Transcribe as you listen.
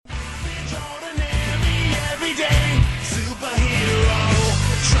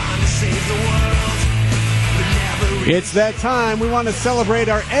It's that time. We want to celebrate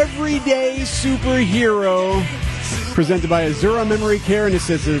our everyday superhero. Presented by Azura Memory Care and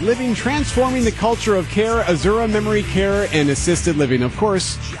Assisted Living, transforming the culture of care. Azura Memory Care and Assisted Living. Of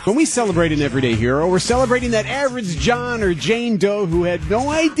course, when we celebrate an everyday hero, we're celebrating that average John or Jane Doe who had no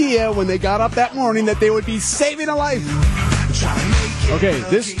idea when they got up that morning that they would be saving a life. Okay,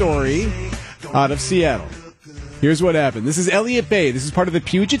 this story out of Seattle. Here's what happened. This is Elliott Bay. This is part of the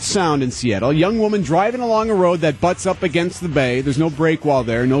Puget Sound in Seattle. A young woman driving along a road that butts up against the bay. There's no brake wall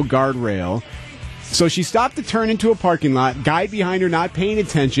there, no guardrail. So she stopped to turn into a parking lot. Guy behind her not paying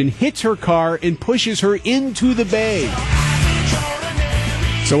attention, hits her car, and pushes her into the bay.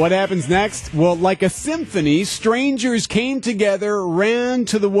 So what happens next? Well, like a symphony, strangers came together, ran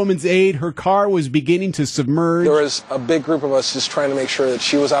to the woman's aid. Her car was beginning to submerge. There was a big group of us just trying to make sure that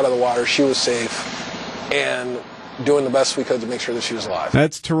she was out of the water, she was safe, and doing the best we could to make sure that she was alive.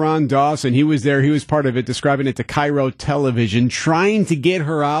 That's Teron Dawson. He was there. He was part of it, describing it to Cairo Television, trying to get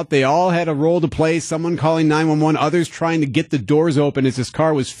her out. They all had a role to play, someone calling 911, others trying to get the doors open as this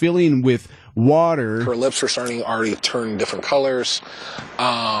car was filling with water. Her lips were starting to already turn different colors.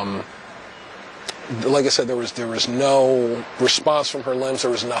 Like I said, there was no response from her limbs.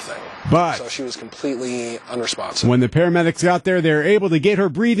 There was nothing. But so she was completely unresponsive. When the paramedics got there, they were able to get her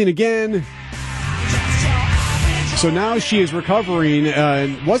breathing again. So now she is recovering.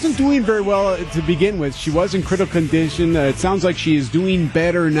 Wasn't doing very well to begin with. She was in critical condition. It sounds like she is doing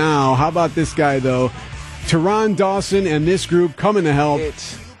better now. How about this guy, though? Teron Dawson and this group coming to help.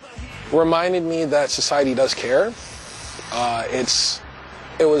 It reminded me that society does care.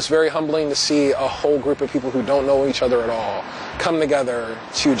 It was very humbling to see a whole group of people who don't know each other at all come together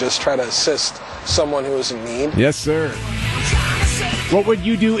to just try to assist someone who is in need. Yes, sir. What would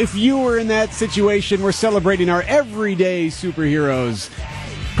you do if you were in that situation? We're celebrating our everyday superheroes.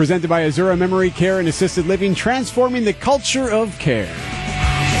 Presented by Azura Memory Care and Assisted Living, transforming the culture of care.